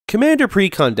Commander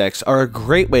Precon decks are a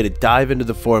great way to dive into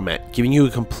the format, giving you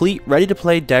a complete,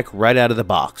 ready-to-play deck right out of the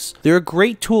box. They're a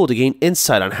great tool to gain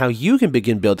insight on how you can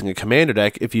begin building a Commander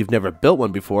deck if you've never built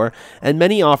one before, and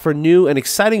many offer new and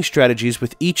exciting strategies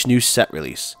with each new set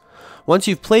release. Once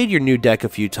you've played your new deck a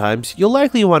few times, you'll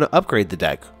likely want to upgrade the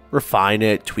deck. Refine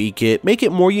it, tweak it, make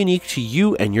it more unique to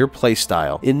you and your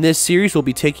playstyle. In this series, we'll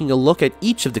be taking a look at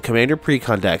each of the Commander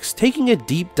Precon decks, taking a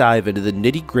deep dive into the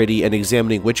nitty-gritty and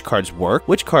examining which cards work,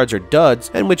 which cards are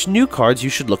duds, and which new cards you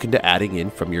should look into adding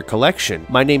in from your collection.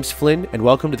 My name's Flynn, and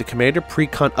welcome to the Commander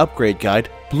Precon Upgrade Guide,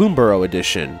 Bloomburrow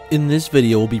Edition. In this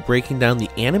video, we'll be breaking down the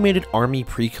Animated Army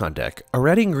Precon deck, a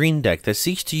red and green deck that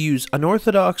seeks to use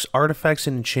unorthodox artifacts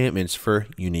and enchantments for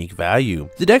unique value.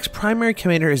 The deck's primary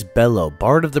commander is Bello,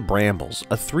 Bard of the Brambles,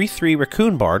 a 3/3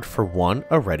 Raccoon Bard for 1,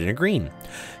 a red and a green.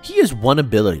 He has one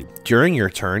ability. During your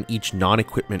turn, each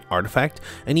non-equipment artifact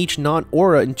and each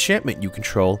non-aura enchantment you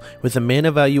control with a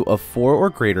mana value of 4 or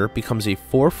greater becomes a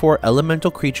 4/4 elemental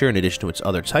creature in addition to its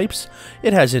other types.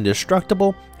 It has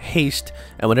indestructible, haste,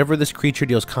 and whenever this creature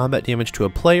deals combat damage to a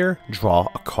player, draw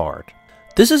a card.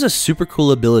 This is a super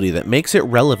cool ability that makes it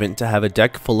relevant to have a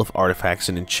deck full of artifacts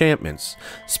and enchantments.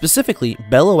 Specifically,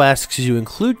 Bello asks you to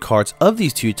include cards of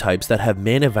these two types that have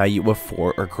mana value of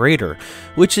 4 or greater,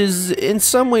 which is in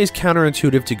some ways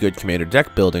counterintuitive to good commander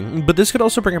deck building, but this could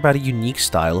also bring about a unique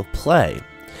style of play.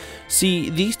 See,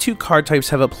 these two card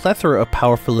types have a plethora of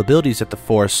powerful abilities at the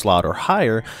 4 slot or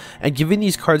higher, and giving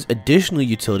these cards additional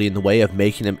utility in the way of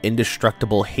making them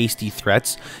indestructible, hasty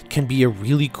threats can be a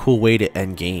really cool way to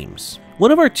end games.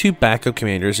 One of our two backup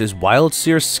commanders is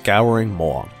Wildseer Scouring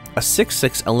Maw, a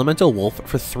 6/6 elemental wolf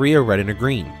for 3, a red and a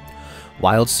green.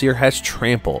 Wildseer has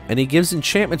Trample, and it gives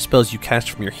enchantment spells you cast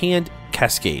from your hand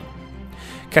Cascade.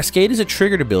 Cascade is a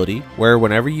triggered ability where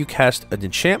whenever you cast an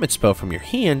enchantment spell from your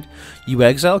hand, you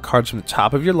exile cards from the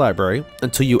top of your library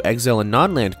until you exile a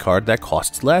non-land card that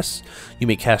costs less. You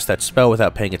may cast that spell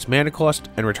without paying its mana cost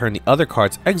and return the other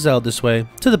cards exiled this way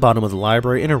to the bottom of the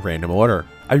library in a random order.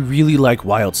 I really like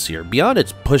Wildseer. Beyond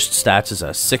its pushed stats as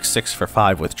a 6/6 for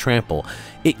 5 with Trample,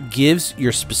 it gives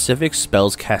your specific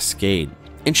spells Cascade.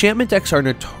 Enchantment decks are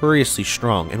notoriously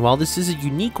strong, and while this is a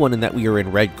unique one in that we are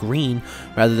in red-green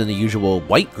rather than the usual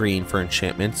white-green for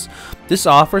enchantments, this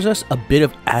offers us a bit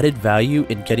of added value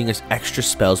in getting us extra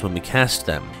spells when we cast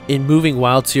them. In moving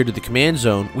Wildseer to the command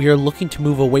zone, we are looking to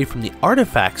move away from the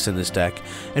artifacts in this deck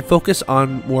and focus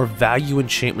on more value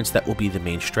enchantments that will be the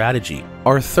main strategy.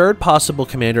 Our third possible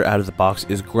commander out of the box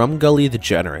is Grumgully the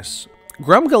Generous.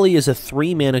 Grumgully is a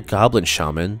 3-mana goblin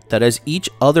shaman that has each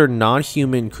other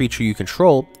non-human creature you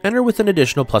control enter with an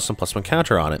additional +1/+1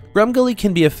 counter on it. Grumgully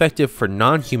can be effective for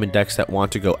non-human decks that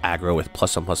want to go aggro with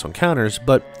 +1/+1 counters,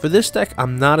 but for this deck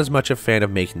I'm not as much a fan of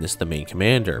making this the main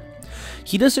commander.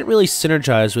 He doesn't really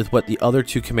synergize with what the other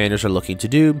two commanders are looking to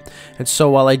do, and so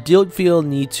while I do feel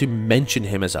need to mention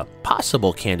him as a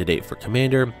possible candidate for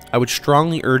commander, I would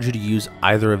strongly urge you to use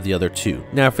either of the other two.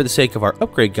 Now for the sake of our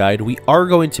upgrade guide, we are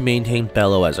going to maintain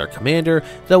Bello as our commander,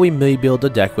 though we may build a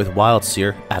deck with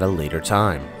Wildseer at a later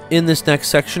time. In this next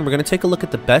section, we're going to take a look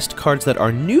at the best cards that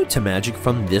are new to Magic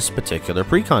from this particular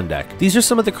Precon deck. These are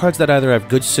some of the cards that either have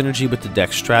good synergy with the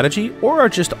deck's strategy, or are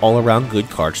just all-around good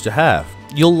cards to have.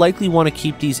 You'll likely want to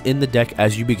keep these in the deck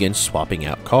as you begin swapping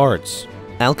out cards.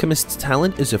 Alchemist's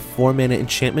Talent is a 4-mana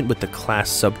enchantment with the class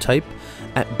subtype.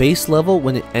 At base level,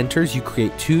 when it enters, you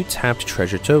create 2 tapped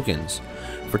treasure tokens.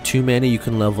 For 2 mana, you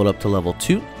can level it up to level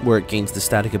 2, where it gains the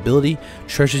static ability.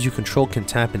 Treasures you control can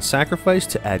tap and sacrifice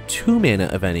to add 2 mana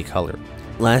of any color.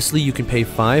 Lastly, you can pay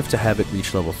 5 to have it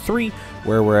reach level 3,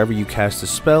 where wherever you cast a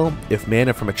spell, if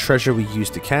mana from a treasure we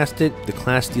use to cast it, the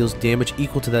class deals damage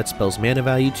equal to that spell's mana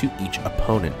value to each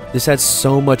opponent. This adds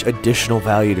so much additional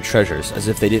value to treasures, as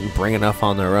if they didn't bring enough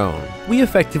on their own. We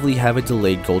effectively have a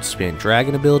delayed Goldspan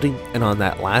Dragon ability, and on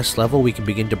that last level we can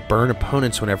begin to burn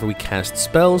opponents whenever we cast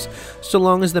spells, so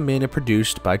long as the mana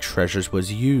produced by treasures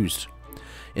was used.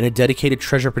 In a dedicated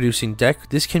treasure producing deck,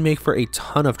 this can make for a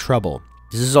ton of trouble.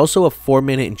 This is also a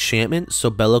 4-mana enchantment, so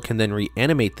Bello can then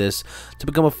reanimate this to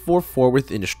become a 4/4 with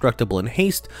indestructible and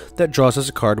haste that draws us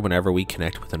a card whenever we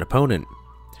connect with an opponent.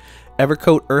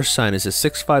 Evercoat Earthsign is a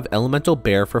 6/5 elemental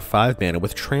bear for 5 mana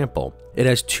with Trample. It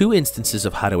has 2 instances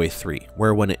of Hideaway 3,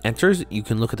 where when it enters, you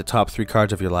can look at the top 3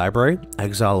 cards of your library,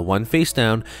 exile 1 face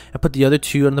down, and put the other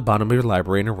 2 on the bottom of your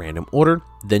library in a random order,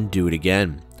 then do it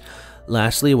again.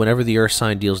 Lastly, whenever the Earth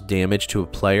Sign deals damage to a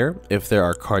player, if there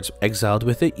are cards exiled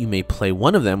with it, you may play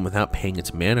one of them without paying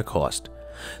its mana cost.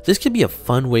 This can be a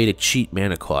fun way to cheat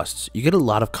mana costs. You get a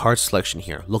lot of card selection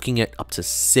here, looking at up to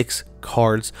 6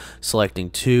 cards, selecting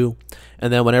 2,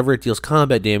 and then whenever it deals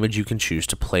combat damage, you can choose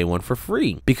to play one for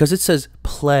free. Because it says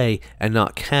play and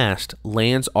not cast,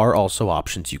 lands are also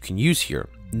options you can use here.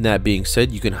 And that being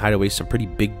said, you can hide away some pretty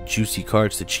big juicy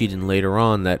cards to cheat in later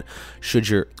on that should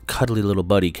your cuddly little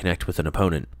buddy connect with an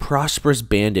opponent. Prosperous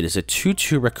Bandit is a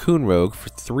 2/2 Raccoon rogue for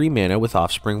 3 mana with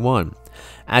Offspring 1.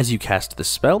 As you cast the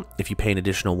spell, if you pay an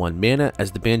additional 1 mana,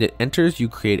 as the bandit enters, you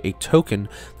create a token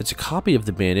that's a copy of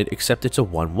the bandit, except it's a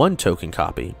 1/1 token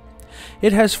copy.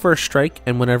 It has first strike,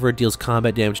 and whenever it deals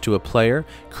combat damage to a player,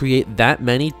 create that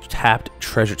many tapped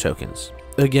treasure tokens.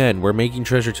 Again, we're making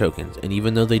treasure tokens, and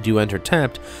even though they do enter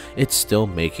tapped, it's still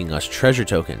making us treasure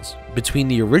tokens. Between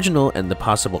the original and the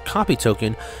possible copy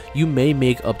token, you may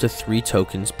make up to 3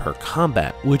 tokens per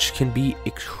combat, which can be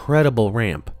incredible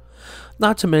ramp.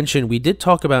 Not to mention, we did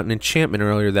talk about an enchantment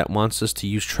earlier that wants us to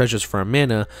use treasures for our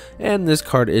mana, and this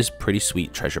card is pretty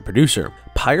sweet treasure producer.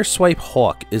 Pyreswipe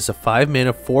Hawk is a 5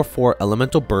 mana 4/4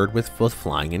 elemental bird with both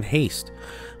flying and haste.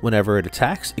 Whenever it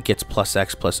attacks, it gets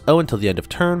 +X/+O until the end of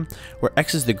turn, where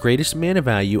X is the greatest mana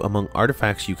value among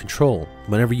artifacts you control.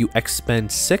 Whenever you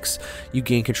expend 6, you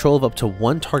gain control of up to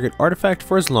 1 target artifact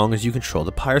for as long as you control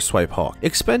the Pyreswipe Hawk.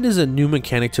 Expend is a new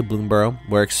mechanic to Bloomburrow,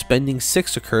 where expending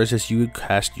 6 occurs as you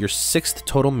cast your 6th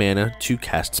total mana to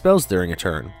cast spells during a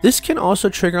turn. This can also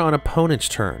trigger on opponent's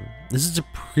turn. This is a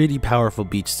pretty powerful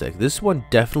beat stick. This one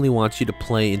definitely wants you to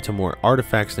play into more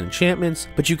artifacts than enchantments,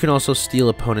 but you can also steal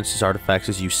opponents' artifacts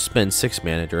as you spend 6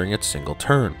 mana during a single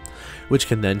turn, which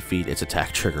can then feed its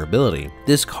attack trigger ability.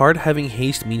 This card having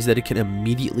haste means that it can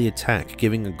immediately attack,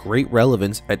 giving a great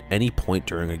relevance at any point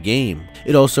during a game.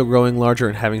 It also growing larger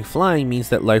and having flying means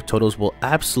that life totals will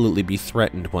absolutely be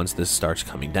threatened once this starts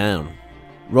coming down.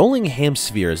 Rolling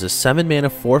Hamsphere is a 7 mana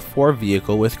 4/4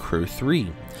 vehicle with crew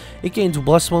 3. It gains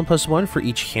 +1/+1 for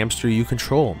each hamster you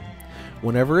control.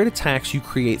 Whenever it attacks, you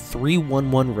create 3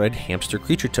 1/1 red hamster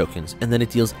creature tokens, and then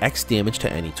it deals X damage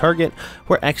to any target,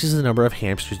 where X is the number of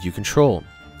hamsters you control.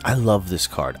 I love this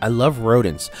card. I love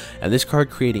rodents, and this card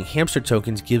creating hamster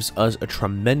tokens gives us a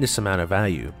tremendous amount of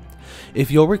value.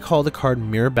 If you'll recall the card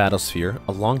Mirror Battlesphere,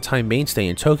 a longtime mainstay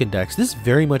in token decks, this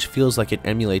very much feels like it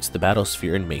emulates the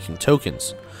Battlesphere in making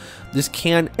tokens. This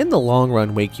can, in the long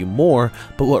run, wake you more,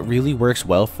 but what really works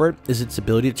well for it is its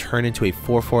ability to turn into a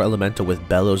 4/4 elemental with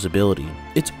Bellows ability.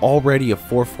 It's already a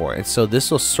 4/4, and so this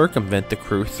will circumvent the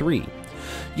crew 3.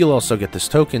 You'll also get this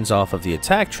tokens off of the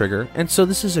attack trigger, and so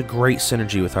this is a great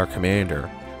synergy with our commander.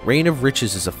 Reign of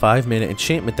Riches is a 5 mana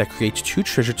enchantment that creates 2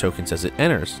 treasure tokens as it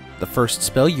enters. The first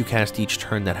spell you cast each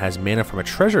turn that has mana from a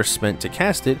treasure spent to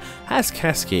cast it has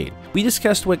Cascade. We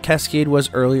discussed what Cascade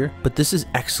was earlier, but this is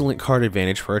excellent card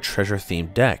advantage for a treasure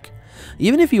themed deck.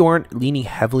 Even if you aren't leaning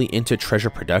heavily into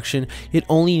treasure production, it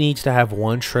only needs to have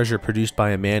 1 treasure produced by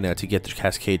a mana to get the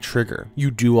Cascade trigger. You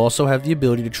do also have the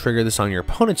ability to trigger this on your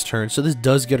opponent's turn, so this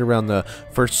does get around the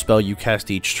first spell you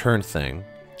cast each turn thing.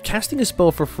 Casting a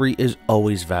spell for free is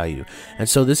always value, and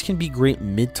so this can be great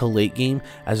mid to late game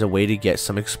as a way to get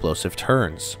some explosive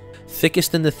turns.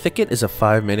 Thickest in the Thicket is a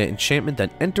 5 mana enchantment that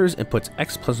enters and puts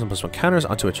X+1/+1 counters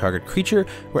onto a target creature,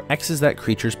 where X is that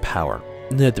creature's power.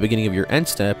 And then at the beginning of your end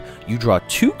step, you draw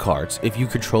 2 cards if you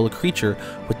control a creature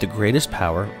with the greatest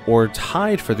power or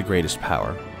tied for the greatest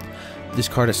power. This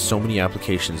card has so many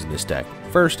applications in this deck.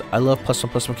 First, I love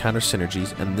 +1/+1 counter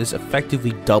synergies, and this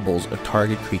effectively doubles a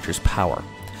target creature's power.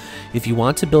 If you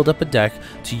want to build up a deck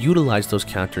to utilize those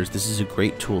counters, this is a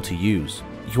great tool to use.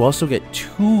 You also get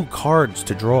 2 cards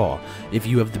to draw if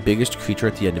you have the biggest creature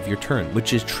at the end of your turn,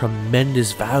 which is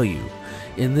tremendous value.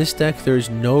 In this deck, there is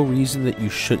no reason that you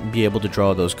shouldn't be able to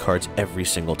draw those cards every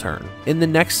single turn. In the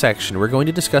next section, we're going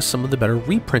to discuss some of the better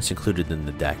reprints included in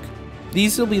the deck.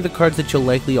 These will be the cards that you'll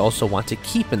likely also want to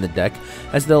keep in the deck,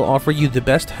 as they'll offer you the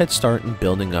best head start in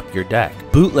building up your deck.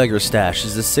 Bootlegger Stash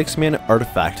is a 6 mana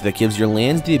artifact that gives your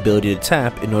lands the ability to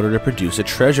tap in order to produce a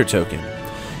treasure token.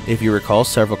 If you recall,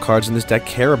 several cards in this deck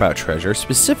care about treasure,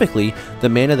 specifically the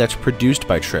mana that's produced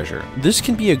by treasure. This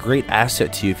can be a great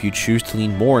asset to you if you choose to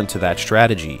lean more into that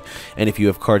strategy, and if you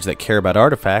have cards that care about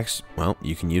artifacts, well,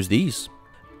 you can use these.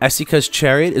 Esika's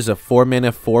Chariot is a 4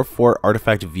 mana 4/4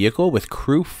 artifact vehicle with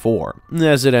crew 4.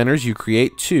 As it enters, you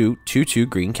create 2 2/2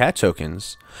 green cat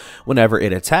tokens. Whenever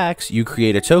it attacks, you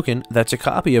create a token that's a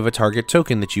copy of a target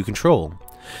token that you control.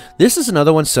 This is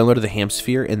another one similar to the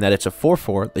Hamsphere in that it's a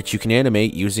 4/4 that you can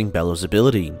animate using Bellows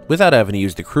ability, without having to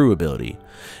use the crew ability.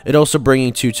 It also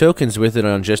bringing 2 tokens with it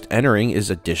on just entering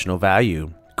is additional value.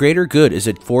 Greater Good is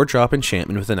a 4-drop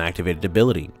enchantment with an activated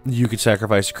ability. You could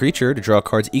sacrifice a creature to draw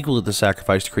cards equal to the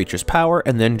sacrificed creature's power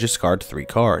and then discard 3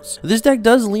 cards. This deck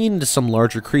does lean into some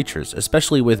larger creatures,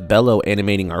 especially with Bellow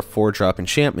animating our 4-drop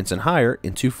enchantments and higher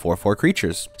into 4/4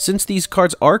 creatures. Since these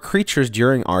cards are creatures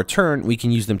during our turn, we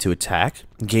can use them to attack,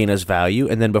 gain us value,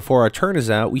 and then before our turn is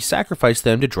out, we sacrifice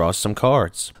them to draw some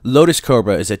cards. Lotus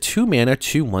Cobra is a 2-mana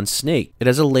 2/1 snake. It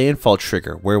has a landfall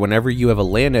trigger, where whenever you have a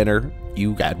land enter,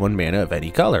 you add 1 mana of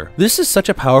any color. This is such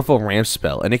a powerful ramp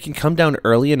spell, and it can come down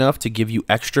early enough to give you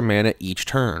extra mana each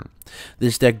turn.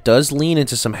 This deck does lean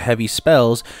into some heavy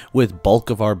spells, with bulk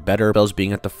of our better spells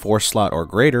being at the 4 slot or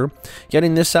greater.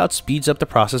 Getting this out speeds up the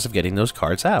process of getting those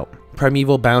cards out.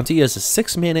 Primeval Bounty is a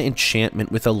 6-mana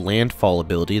enchantment with a landfall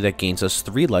ability that gains us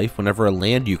 3 life whenever a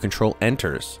land you control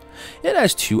enters. It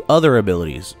has 2 other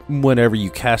abilities. Whenever you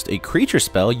cast a creature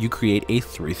spell, you create a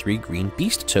 3/3 green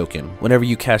beast token. Whenever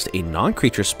you cast a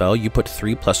non-creature spell, you put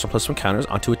 3 +1/+1 counters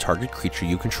onto a target creature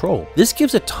you control. This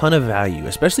gives a ton of value,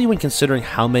 especially when considering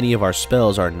how many of our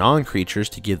spells are non-creatures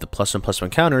to give the +1/+1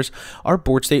 counters. Our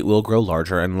board state will grow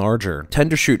larger and larger.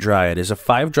 Tendershoot Dryad is a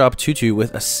 5-drop 2/2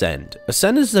 with Ascend.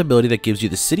 Ascend is an ability that gives you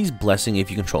the City's Blessing if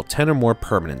you control 10 or more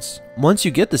permanents. Once you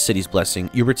get the City's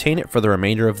Blessing, you retain it for the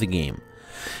remainder of the game.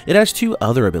 It has 2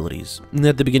 other abilities.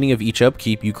 At the beginning of each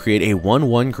upkeep, you create a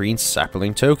 1/1 green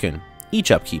sapling token.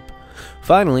 Each upkeep.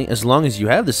 Finally, as long as you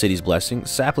have the City's Blessing,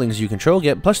 saplings you control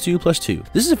get +2/+2.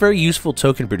 This is a very useful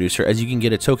token producer, as you can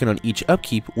get a token on each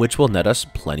upkeep, which will net us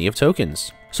plenty of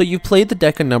tokens. So you've played the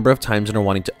deck a number of times and are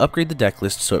wanting to upgrade the deck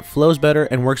list so it flows better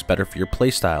and works better for your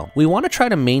playstyle. We want to try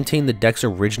to maintain the deck's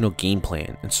original game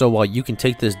plan, and so while you can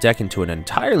take this deck into an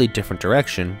entirely different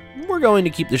direction, we're going to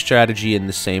keep the strategy in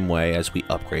the same way as we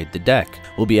upgrade the deck.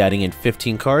 We'll be adding in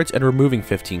 15 cards and removing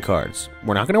 15 cards.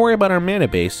 We're not going to worry about our mana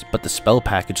base, but the spell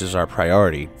package is our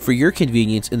priority. For your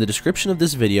convenience, in the description of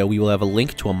this video, we will have a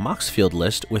link to a Moxfield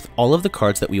list with all of the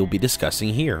cards that we will be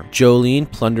discussing here.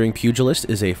 Jolene, Plundering Pugilist,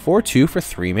 is a 4/2 for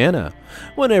 3 mana.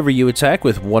 Whenever you attack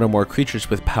with 1 or more creatures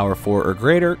with power 4 or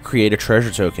greater, create a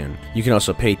treasure token. You can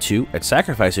also pay 2 and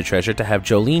sacrifice a treasure to have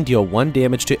Jolene deal 1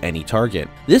 damage to any target.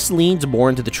 This leans more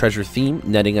into the treasure theme,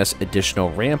 netting us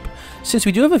additional ramp. Since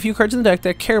we do have a few cards in the deck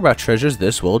that care about treasures,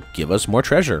 this will give us more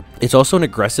treasure. It's also an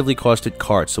aggressively costed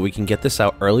card, so we can get this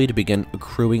out early to begin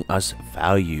accruing us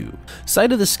value.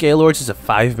 Sight of the Scalelords is a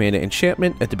 5-mana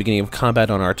enchantment. At the beginning of combat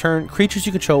on our turn, creatures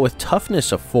you control with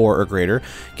toughness of 4 or greater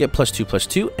get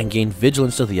 +2/+2 and gain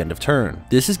vigilance till the end of turn.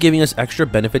 This is giving us extra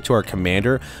benefit to our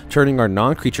commander, turning our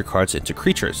non-creature cards into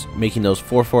creatures, making those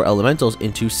 4/4 elementals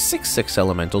into 6/6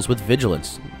 elementals with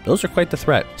vigilance. Those are quite the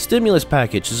threat. Stimulus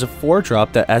Package is a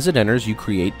 4-drop that as it enters, you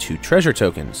create 2 treasure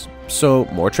tokens. So,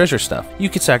 more treasure stuff. You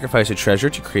could sacrifice a treasure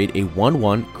to create a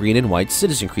 1/1 green and white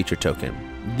citizen creature token.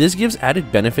 This gives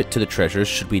added benefit to the treasures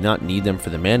should we not need them for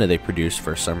the mana they produce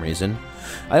for some reason.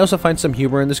 I also find some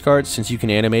humor in this card since you can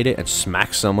animate it and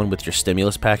smack someone with your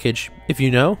Stimulus Package. If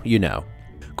you know, you know.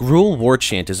 Gruul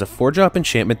Warchant is a 4-drop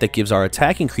enchantment that gives our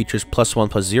attacking creatures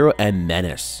 +1/+0 and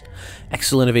menace.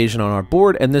 Excellent evasion on our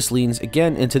board, and this leans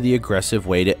again into the aggressive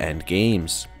way to end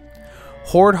games.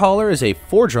 Horde Hauler is a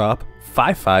 4-drop,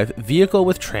 5/5 vehicle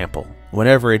with trample.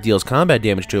 Whenever it deals combat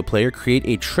damage to a player, create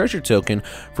a treasure token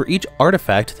for each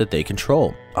artifact that they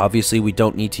control. Obviously, we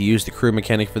don't need to use the crew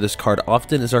mechanic for this card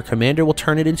often, as our commander will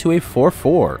turn it into a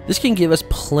 4/4. This can give us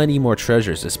plenty more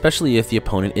treasures, especially if the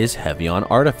opponent is heavy on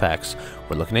artifacts.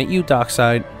 We're looking at you,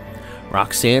 Dockside.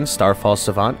 Roxanne, Starfall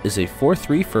Savant, is a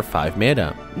 4/3 for 5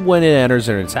 mana. When it enters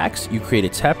and attacks, you create a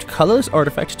tapped colorless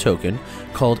artifact token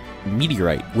called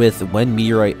Meteorite. When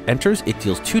Meteorite enters, it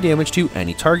deals 2 damage to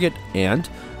any target, and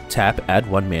tap, add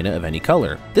 1 mana of any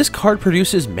color. This card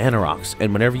produces mana rocks,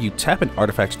 and whenever you tap an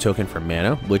artifact token for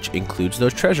mana, which includes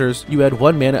those treasures, you add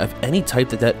 1 mana of any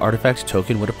type that artifact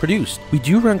token would have produced. We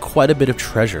do run quite a bit of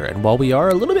treasure, and while we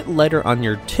are a little bit lighter on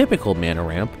your typical mana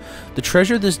ramp, the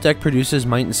treasure this deck produces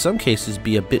might in some cases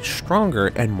be a bit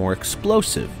stronger and more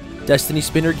explosive. Destiny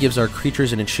Spinner gives our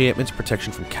creatures and enchantments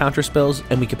protection from counterspells,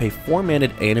 and we can pay 4 mana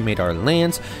to animate our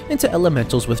lands into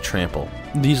elementals with trample.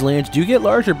 These lands do get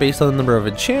larger based on the number of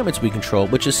enchantments we control,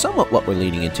 which is somewhat what we're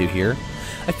leaning into here.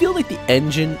 I feel like the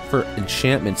engine for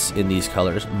enchantments in these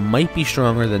colors might be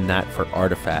stronger than that for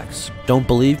artifacts. Don't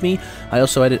believe me? I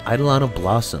also added Eidolon of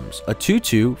Blossoms, a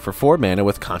 2/2 for 4 mana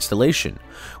with Constellation,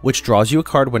 which draws you a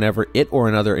card whenever it or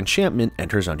another enchantment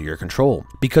enters under your control.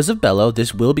 Because of Bellow,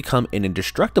 this will become an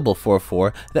indestructible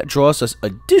 4/4 that draws us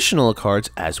additional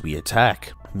cards as we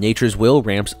attack. Nature's Will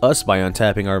ramps us by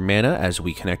untapping our mana as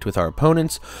we connect with our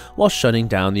opponents while shutting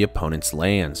down the opponent's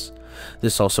lands.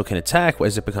 This also can attack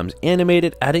as it becomes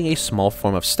animated, adding a small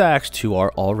form of stacks to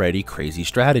our already crazy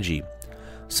strategy.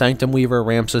 Sanctum Weaver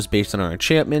ramps us based on our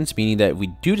enchantments, meaning that if we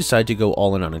do decide to go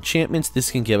all in on enchantments,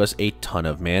 this can give us a ton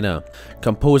of mana.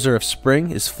 Composer of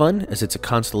Spring is fun, as it's a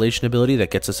constellation ability that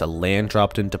gets us a land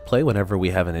dropped into play whenever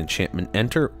we have an enchantment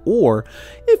enter, or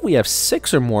if we have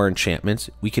 6 or more enchantments,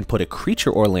 we can put a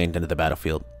creature or land into the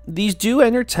battlefield. These do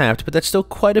enter tapped, but that's still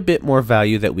quite a bit more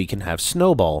value that we can have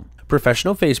snowball.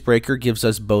 Professional Facebreaker gives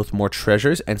us both more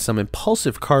treasures and some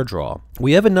impulsive card draw.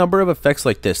 We have a number of effects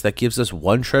like this that gives us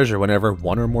 1 treasure whenever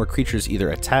 1 or more creatures either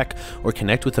attack or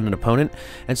connect with an opponent,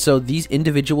 and so these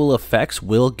individual effects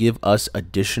will give us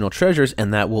additional treasures,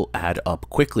 and that will add up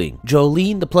quickly.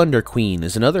 Jolene the Plunder Queen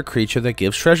is another creature that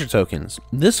gives treasure tokens.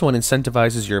 This one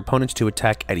incentivizes your opponents to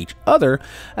attack at each other,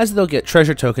 as they'll get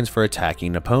treasure tokens for attacking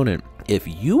an opponent. If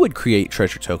you would create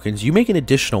treasure tokens, you make an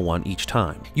additional one each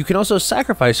time. You can also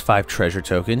sacrifice 5 treasure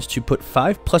tokens to put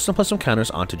 5 +1/+1 counters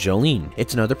onto Jolene.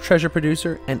 It's another treasure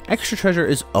producer, and extra treasure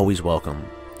is always welcome.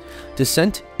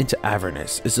 Descent into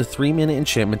Avernus is a 3-mana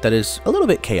enchantment that is a little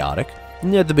bit chaotic.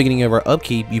 And at the beginning of our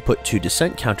upkeep, you put 2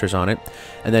 descent counters on it,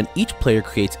 and then each player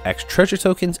creates X treasure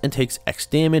tokens and takes X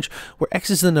damage, where X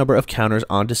is the number of counters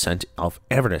on descent of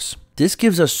Avernus. This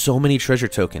gives us so many treasure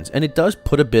tokens, and it does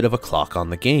put a bit of a clock on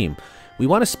the game. We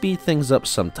want to speed things up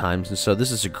sometimes, and so this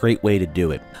is a great way to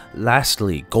do it.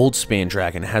 Lastly, Goldspan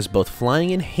Dragon has both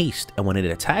flying and haste, and when it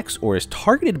attacks or is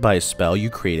targeted by a spell,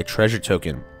 you create a treasure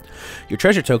token. Your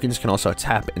treasure tokens can also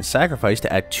tap and sacrifice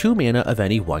to add 2 mana of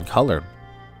any one color.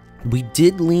 We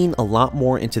did lean a lot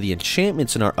more into the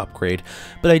enchantments in our upgrade,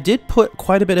 but I did put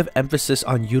quite a bit of emphasis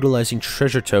on utilizing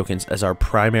treasure tokens as our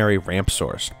primary ramp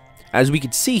source. As we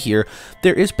can see here,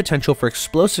 there is potential for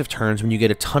explosive turns when you get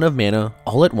a ton of mana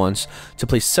all at once to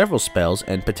play several spells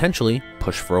and potentially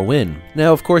push for a win.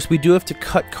 Now, of course, we do have to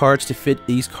cut cards to fit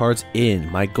these cards in.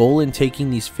 My goal in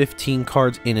taking these 15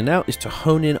 cards in and out is to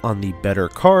hone in on the better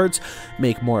cards,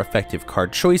 make more effective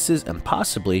card choices, and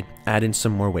possibly add in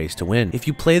some more ways to win. If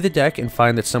you play the deck and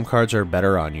find that some cards are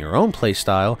better on your own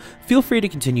playstyle, feel free to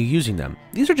continue using them.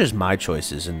 These are just my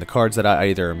choices, and the cards that I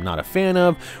either am not a fan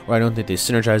of, or I don't think they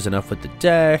synergize enough with the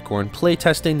deck, or in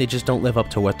playtesting they just don't live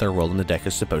up to what their role in the deck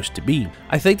is supposed to be.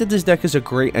 I think that this deck is a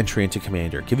great entry into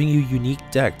Commander, giving you a unique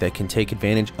deck that can take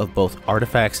advantage of both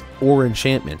artifacts or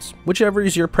enchantments, whichever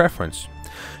is your preference.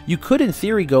 You could in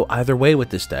theory go either way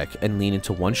with this deck and lean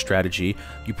into one strategy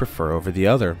you prefer over the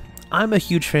other. I'm a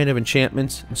huge fan of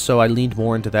enchantments, so I leaned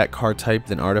more into that card type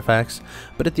than artifacts,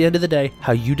 but at the end of the day,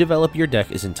 how you develop your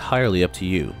deck is entirely up to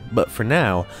you. But for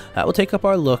now, that will take up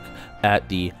our look at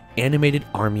the Animated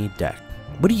Army deck.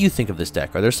 What do you think of this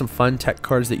deck? Are there some fun tech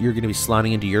cards that you're going to be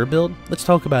slotting into your build? Let's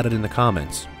talk about it in the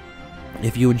comments.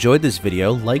 If you enjoyed this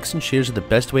video, likes and shares are the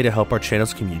best way to help our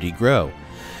channel's community grow.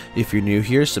 If you're new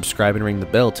here, subscribe and ring the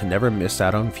bell to never miss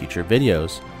out on future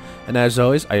videos. And as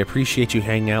always, I appreciate you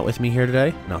hanging out with me here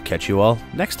today, and I'll catch you all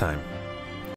next time.